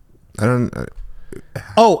 And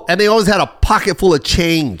they always had a pocket full of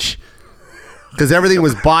change. Because everything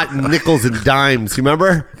was bought in nickels and dimes. You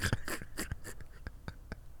remember?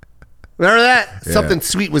 Remember that? Yeah. Something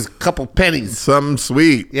sweet was a couple pennies. Something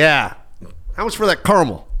sweet. Yeah. How much for that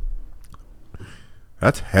caramel?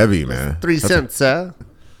 That's heavy, man. 3 cents, Let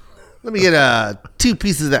me get 2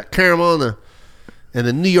 pieces of that caramel and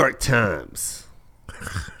the New York Times.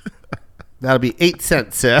 That'll be 8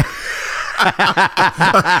 cents, sir.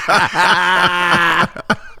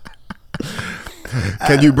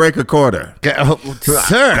 Can you break a quarter?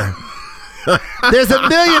 Sir, there's a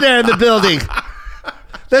millionaire in the building.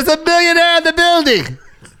 There's a millionaire in the building.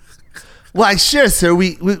 Why, sure, sir,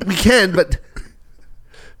 we can, but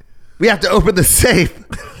we have to open the safe.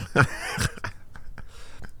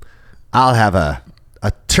 I'll have a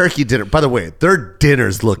turkey dinner. By the way, their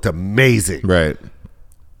dinners looked amazing. Right.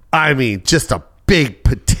 I mean, just a big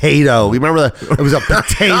potato. Remember it was a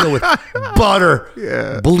potato with butter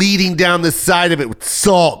bleeding down the side of it with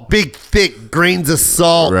salt. Big, thick grains of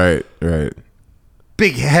salt. Right.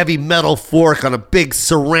 Big, heavy metal fork on a big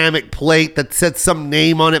ceramic plate that said some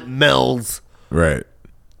name on it, Mel's. Right.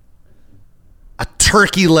 A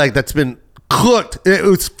turkey leg that's been cooked. It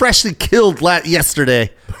was freshly killed yesterday.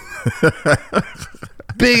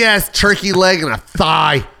 Big ass turkey leg and a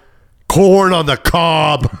thigh. Corn on the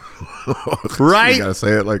cob. Right? You gotta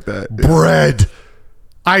say it like that. Bread.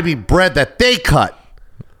 I mean bread that they cut.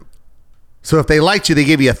 So if they liked you, they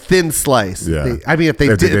give you a thin slice. Yeah. If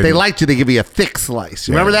they liked you, they give you a thick slice.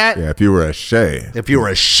 You remember that? Yeah, if you were a Shay. If you were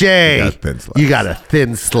a Shay, you got a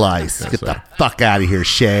thin slice. That's Get the fuck out of here,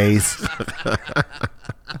 Shays.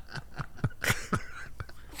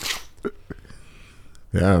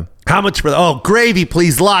 Yeah. How much for gravy,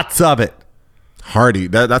 please. Lots of it. Hearty.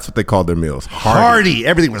 That's what they called their meals. Hearty.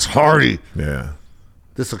 Everything was hearty. Yeah.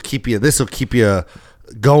 This will keep you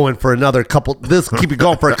going for another couple. This will keep you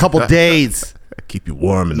going for a couple days. Keep you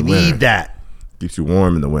warm in the winter. You need that. Keeps you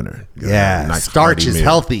warm in the winter. Yeah. Nice starch is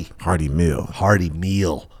healthy. Hearty meal.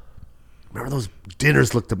 Remember those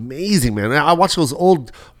dinners looked amazing, man. I watch those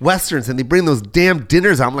old westerns and they bring those damn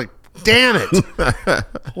dinners out. I'm like, Damn it.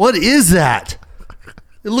 What is that?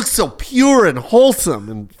 It looks so pure and wholesome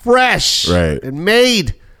and fresh. Right. And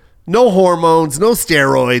made. No hormones, no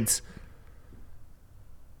steroids.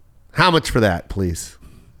 How much for that, please?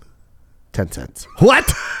 10 cents.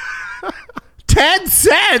 What? 10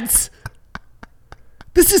 cents?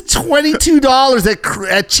 This is $22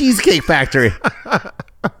 at Cheesecake Factory.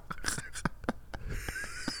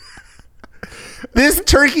 This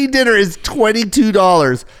turkey dinner is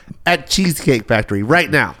 $22 at Cheesecake Factory right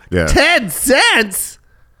now. Yeah. 10 cents?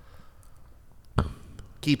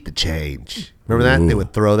 Keep the change. Remember that? Ooh. They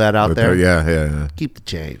would throw that out there. Yeah. Keep the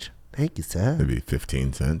change. Thank you, sir. Maybe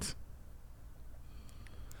 15 cents.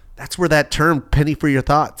 That's where that term penny for your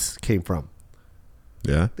thoughts came from.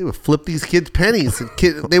 Yeah. They would flip these kids pennies and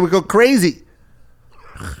they would go crazy.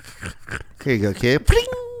 Here you go, kid. Pling.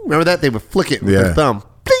 Remember that? They would flick it with their thumb.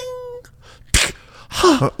 Pling.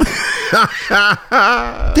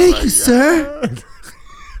 Thank you, sir.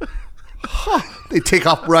 They take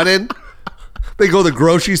off running. They go to the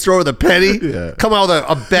grocery store with a penny. Yeah. Come out with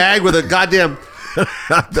a bag with a goddamn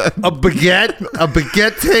a baguette. A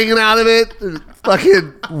baguette's hanging out of it.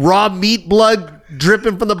 Fucking raw meat blood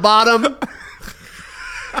dripping from the bottom.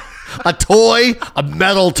 A toy, a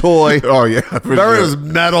metal toy. Oh, yeah. Remember, it was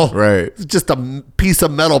metal. Right. It's just a piece of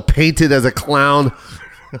metal painted as a clown.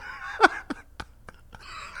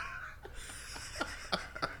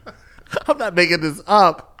 I'm not making this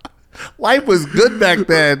up. Life was good back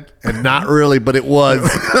then. And not really, but it was.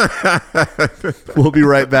 We'll be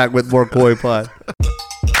right back with more Koi Pod.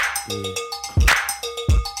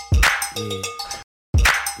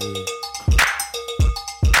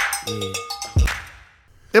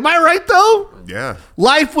 Am I right, though? Yeah.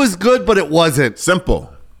 Life was good, but it wasn't.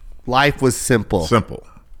 Simple. Life was simple. Simple.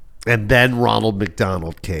 And then Ronald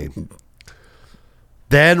McDonald came.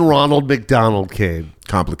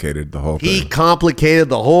 Complicated the whole thing. He complicated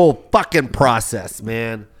the whole fucking process,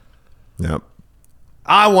 man. Yep.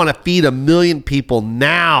 I want to feed 1 million people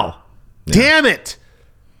now. Yeah. Damn it.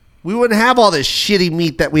 We wouldn't have all this shitty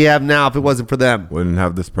meat that we have now if it wasn't for them. Wouldn't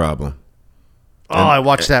have this problem. Oh, I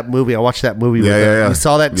watched that movie. Yeah. You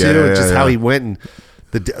saw that too? Yeah, Just how he went and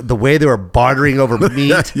the way they were bartering over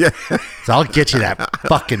meat. Yeah. So I'll get you that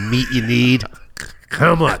fucking meat you need.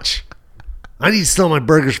 How much? I need to sell my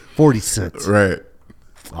burgers for 40 cents. Right.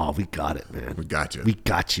 Oh, we got it, man. We got you. We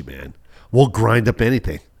got you, man. We'll grind up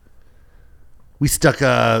anything. We stuck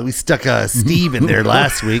Steve in there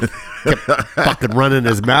last week. Kept fucking running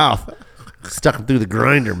his mouth. Stuck him through the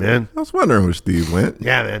grinder, man. I was wondering where Steve went.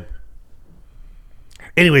 Yeah, man.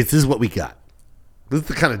 Anyways, this is what we got. This is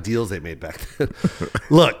the kind of deals they made back then.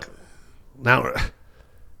 Look, now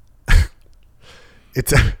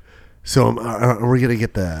it's so we're gonna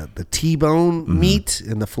get the T-bone meat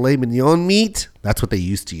and the filet mignon meat. That's what they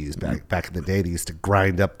used to use back in the day. They used to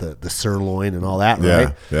grind up the sirloin and all that,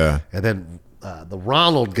 right? Yeah. And then the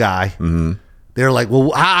Ronald guy, they're like,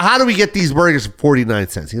 well, how do we get these burgers for 49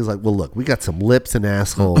 cents? He was like, well, look, we got some lips and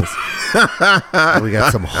assholes, and we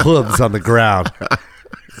got some hooves on the ground.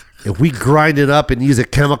 If we grind it up and use a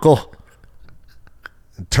chemical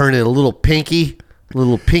and turn it a little pinky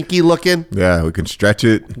looking. Yeah, we can stretch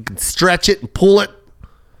it. We can stretch it and pull it.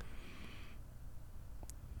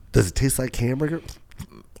 Does it taste like hamburger?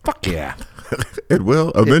 Fuck yeah. It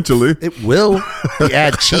will, eventually. It will. We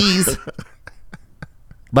add cheese.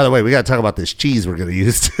 By the way, we got to talk about this cheese we're going to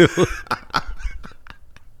use too.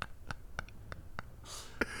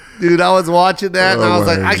 Dude, I was watching that and I was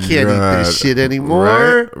like, I can't eat this shit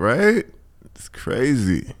anymore. Right? It's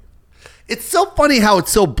crazy. It's so funny how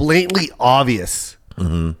it's so blatantly obvious.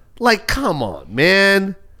 Like, come on,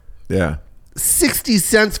 man. Yeah. 60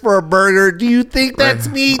 cents for a burger. Do you think that's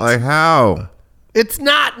meat? Like how? It's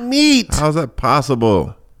not meat. How's that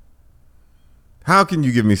possible? How can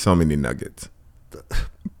you give me so many nuggets?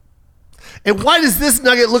 And why does this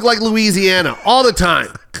nugget look like Louisiana all the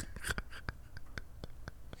time?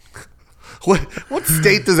 What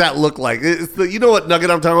state does that look like? You know what nugget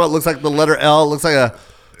I'm talking about? It looks like the letter L. It looks like a...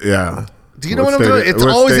 Yeah. Do you know what I'm talking about? It's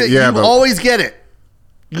always... you always get it.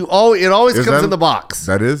 It always comes in the box.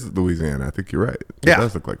 That is Louisiana. I think you're right. It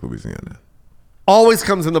does look like Louisiana. Always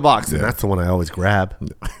comes in the box. And that's the one I always grab.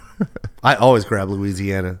 I always grab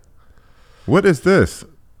Louisiana. What is this?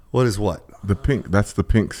 What is what? The pink. That's the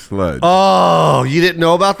pink sludge. Oh, you didn't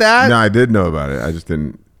know about that? No, I did know about it. I just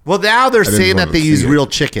didn't. Well, now they're saying that they use real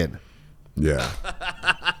chicken. Yeah.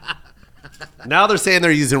 Now they're saying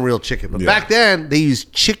they're using real chicken. But back then, they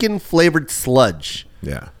used chicken flavored sludge.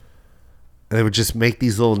 Yeah. And they would just make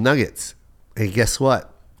these little nuggets. And guess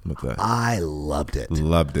what? What's that? I loved it.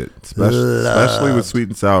 Loved it. Especially with sweet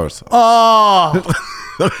and sour sauce. Oh,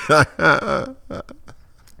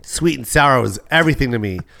 Sweet and sour was everything to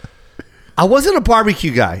me. I wasn't a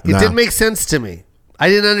barbecue guy. It didn't make sense to me. I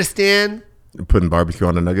didn't understand. Putting barbecue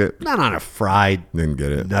on a nugget? Not on a fried Didn't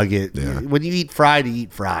get it. nugget. Yeah. When you eat fried, you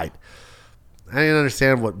eat fried. I didn't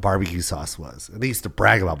understand what barbecue sauce was. And they used to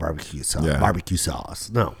brag about barbecue sauce. Yeah. Barbecue sauce.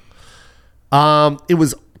 No. It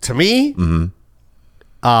was, to me,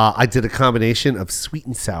 I did a combination of sweet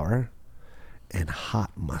and sour and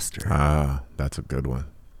hot mustard. Ah, that's a good one.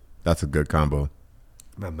 That's a good combo.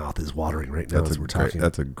 My mouth is watering right now as we're talking.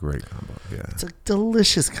 That's a great combo. Yeah. It's a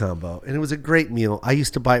delicious combo, and it was a great meal. I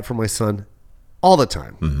used to buy it for my son all the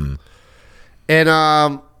time,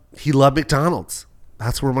 and he loved McDonald's.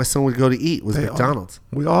 That's where my son would go to eat. Was McDonald's.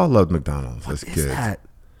 We all loved McDonald's What as is kids. that?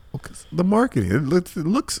 Well, 'cause the marketing. It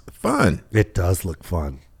looks fun. It does look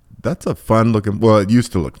fun. That's a fun looking. Well, it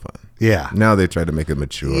used to look fun. Yeah. Now they try to make it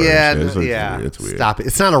mature. Yeah, and shit. yeah. It's weird. Stop it.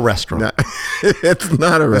 It's not a restaurant. It's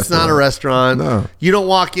not a restaurant. It's not a restaurant. No. You don't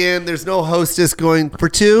walk in. There's no hostess going for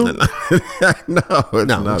two. No, it's not a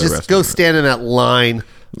No, just restaurant. go stand in that line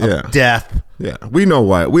of Yeah. death. Yeah, we know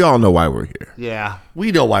why. We all know why we're here. Yeah,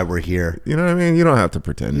 we know why we're here. You know what I mean? You don't have to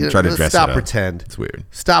pretend. You know, Try to dress stop it up. pretend. It's weird.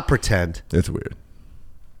 Stop pretend. It's weird.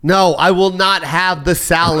 No, I will not have the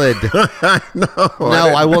salad. No, No,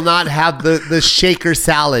 I will not have the shaker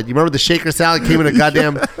salad. You remember the shaker salad came in a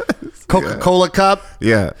goddamn Coca-Cola cup?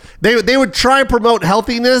 Yeah. They would try and promote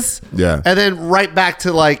healthiness. Yeah. And then right back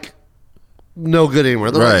to like no good anymore.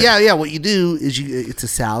 They're Right. like, yeah. What you do is it's a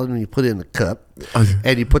salad and you put it in a cup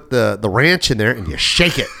and you put the ranch in there and you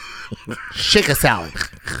shake it. Shake a salad.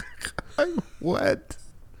 What?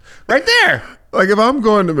 Right there. Like if I'm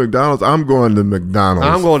going to McDonald's, I'm going to McDonald's.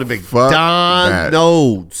 I'm going to Fuck that.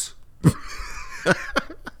 McDonald's.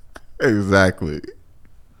 Exactly.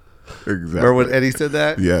 Remember when Eddie said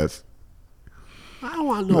that? Yes. I don't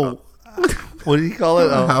want no. What did he call it?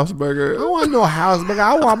 A house burger. I don't want no house burger.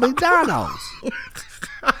 I want McDonald's.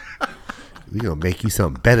 We're going to make you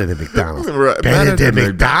something better than McDonald's. Right, Better than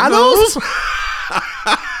McDonald's?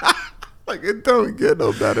 Like it don't get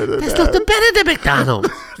no better than There's that. nothing better than McDonald's.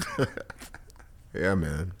 Yeah,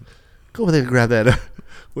 man. Go over there and grab that.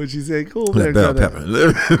 What'd you say? Go over there That and bell grab pepper.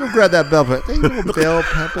 that. Go grab that bell pepper. There you go, bell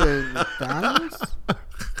pepper and McDonald's.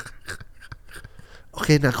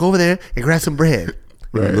 Okay, now go over there and grab some bread.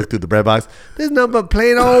 Right. You look through the bread box. There's nothing but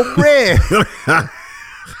plain old bread.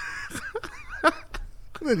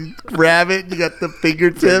 Then you grab it. You got the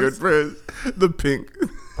fingertips. The pink.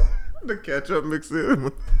 The ketchup mixed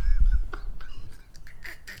in.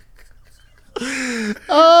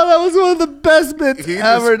 Oh, that was one of the best bits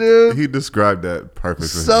ever, dude. He described that perfectly.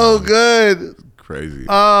 So good. Crazy.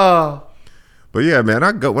 Oh, But yeah, man,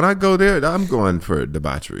 when I go there, I'm going for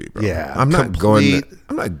debauchery, bro. Yeah, I'm not complete-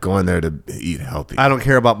 I'm not going there to eat healthy. I don't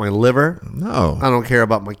care about my liver. No, I don't care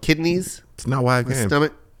about my kidneys, it's not why I my came.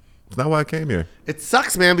 stomach. It's not why I came here. It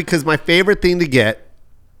sucks, man, because my favorite thing to get,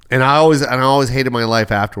 and I always hated my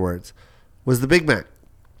life afterwards, was the Big Mac.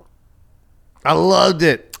 I loved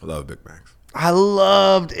it. I love Big Macs. I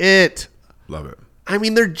loved it. Love it. I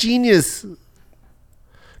mean, they're genius.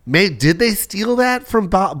 Did they steal that from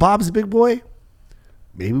Bob's Big Boy?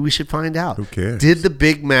 Maybe we should find out. Who cares? Did the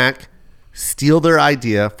Big Mac steal their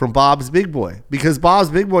idea from Bob's Big Boy? Because Bob's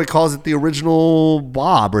Big Boy calls it the original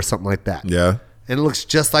Bob or something like that. Yeah. And it looks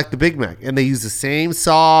just like the Big Mac. And they use the same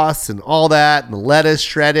sauce and all that and the lettuce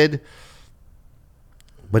shredded.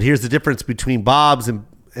 But here's the difference between Bob's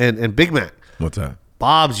and Big Mac. What's that?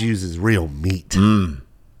 Bob's uses real meat.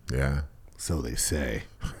 Yeah. So they say.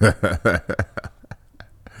 But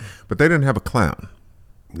they didn't have a clown.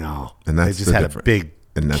 No. And that's they just the had difference. a big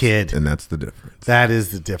kid. And that's the difference. That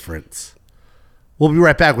is the difference. We'll be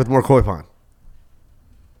right back with more Koi Pond.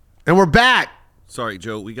 And we're back. Sorry,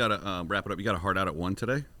 Joe. We gotta wrap it up. You got a hard out at 1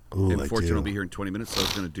 today. Ooh, and I Fortune do. will be here in 20 minutes, so I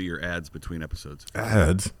was gonna do your ads between episodes.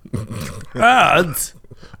 Ads. Ads.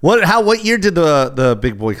 What year did the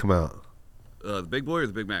Big Boy come out? The Big Boy or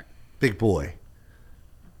the Big Mac? Big Boy.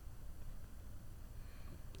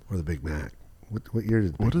 Or the Big Mac. What year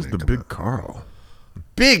did the Big What is Mac the come Big out? Carl?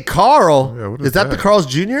 Big Carl? Yeah, what is is that the that? Carl's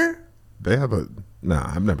Jr.? They have a...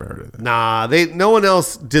 Nah, I've never heard of that. Nah, no one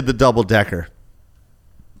else did the double decker.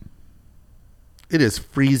 It is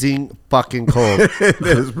freezing fucking cold. It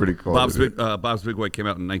is pretty cool. Bob's Big Boy came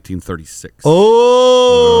out in 1936.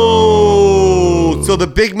 Oh, so the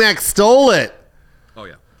Big Mac stole it. Oh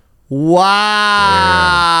yeah.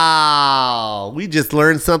 Wow. We just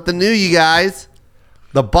learned something new, you guys.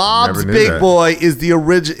 The Bob's Never knew Big that. Boy is the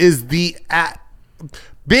original,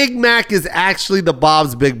 Big Mac is actually the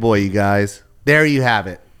Bob's Big Boy, you guys. There you have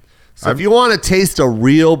it. So if you want to taste a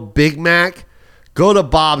real Big Mac, Go to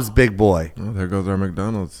Bob's Big Boy. Oh, there goes our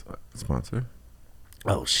McDonald's sponsor.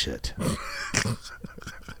 Oh, shit.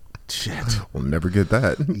 Shit. We'll never get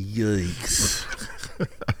that. Yikes.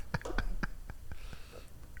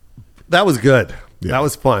 That was good. Yeah. That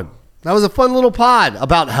was fun. That was a fun little pod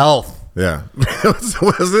about health. Yeah.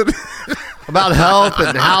 Was it? About health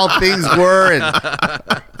and how things were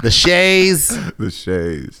and the Shays. The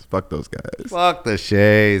Shays. Fuck those guys. Fuck the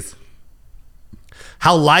Shays.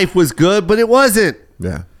 How life was good, but it wasn't.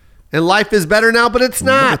 Yeah. And life is better now, but it's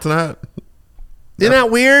not. It's not. Isn't that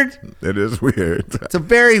weird? It is weird. It's a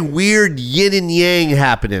very weird yin and yang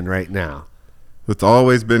happening right now. It's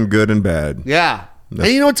always been good and bad. Yeah. And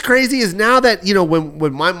you know what's crazy is now that, you know,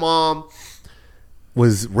 when my mom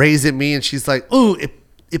was raising me and she's like, ooh,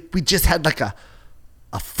 if we just had like a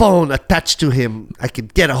phone attached to him, I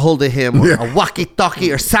could get a hold of him, or a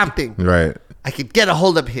walkie-talkie or something. Right. I could get a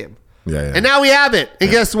hold of him. Yeah. And now we have it. And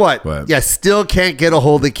guess what? What? You still can't get a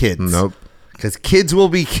hold of kids. Nope. Because kids will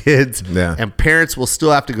be kids. Yeah. And parents will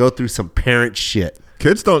still have to go through some parent shit.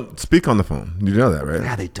 Kids don't speak on the phone. You know that, right?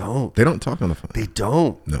 Yeah, they don't. They don't talk on the phone. They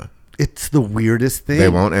don't. No. It's the weirdest thing. They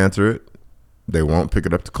won't answer it. They won't pick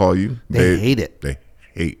it up to call you. They hate it. They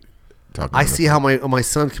hate talking. I see how my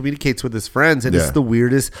son communicates with his friends, and it's Yeah. the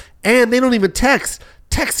weirdest. And they don't even text.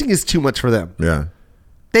 Texting is too much for them. Yeah.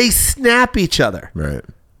 They snap each other. Right.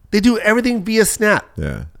 They do everything via Snap.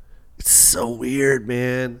 Yeah. It's so weird,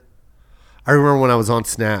 man. I remember when I was on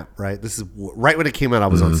Snap, right? This is right when it came out, I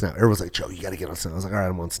was on Snap. Everyone's like, Joe, you got to get on Snap. I was like, all right,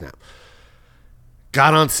 I'm on Snap.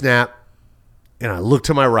 Got on Snap, and I looked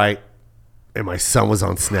to my right, and my son was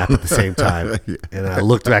on Snap at the same time. Yeah. And I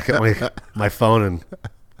looked back at my phone,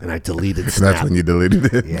 and I deleted Snap. That's when you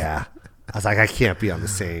deleted it. Yeah. I was like, I can't be on the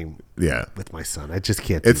same Yeah. with my son. I just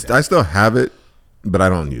can't do that. I still have it, but I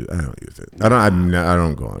don't use it. I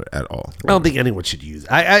don't go on it at all. I don't think anyone should use it.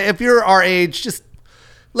 If you're our age,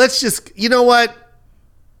 you know what?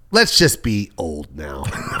 Let's just be old now.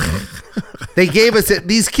 They gave us it.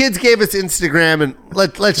 These kids gave us Instagram, and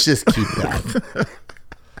let's just keep that.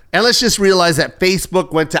 And let's just realize that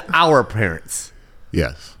Facebook went to our parents.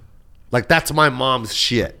 Yes. Like, that's my mom's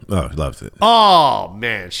shit. Oh, she loves it. Oh,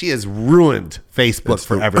 man. She has ruined Facebook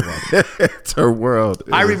for everyone. It's her world.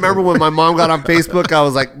 I remember when my mom got on Facebook, I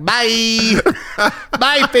was like, bye.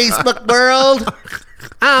 Bye, Facebook world.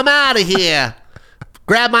 I'm out of here.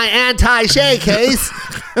 Grab my attache case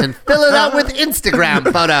and fill it up with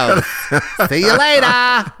Instagram photos. See you later.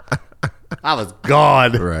 I was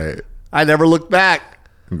gone. Right. I never looked back.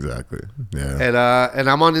 Exactly. Yeah. And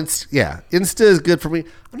I'm on Insta. Yeah, Insta is good for me.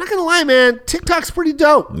 I'm not gonna lie, man. TikTok's pretty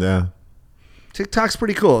dope. Yeah. TikTok's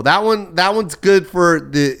pretty cool. That one's good for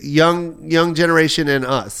the young generation and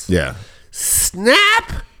us. Yeah.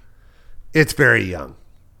 Snap, it's very young.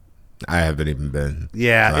 I haven't even been.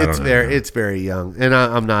 Yeah, so it's very young, and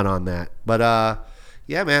I'm not on that. But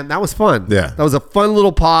yeah, man, that was fun. Yeah. That was a fun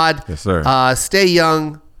little pod. Yes, sir. Stay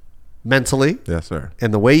young mentally. Yes, sir.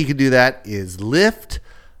 And the way you can do that is lift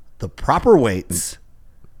the proper weights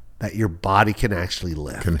that your body can actually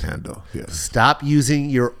lift. Can handle. Yes. Stop using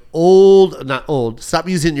your stop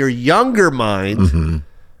using your younger mind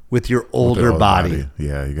with your older With the old body.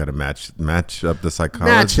 Yeah, you got to match up the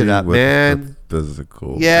psychology. Match it up, with man. the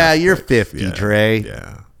physical. Yeah, you're aspects. 50, yeah. Dre.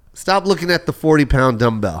 Yeah. Stop looking at the 40-pound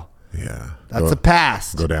dumbbell. Yeah. That's a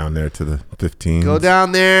past. Go down there to the 15. Go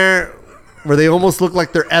down there where they almost look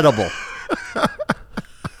like they're edible.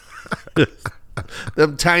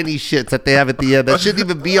 Them tiny shits that they have at the end that shouldn't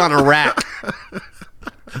even be on a rack.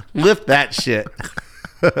 Lift that shit.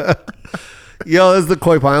 Yo, this is the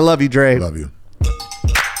Koi Pond. I love you, Dre. Love you.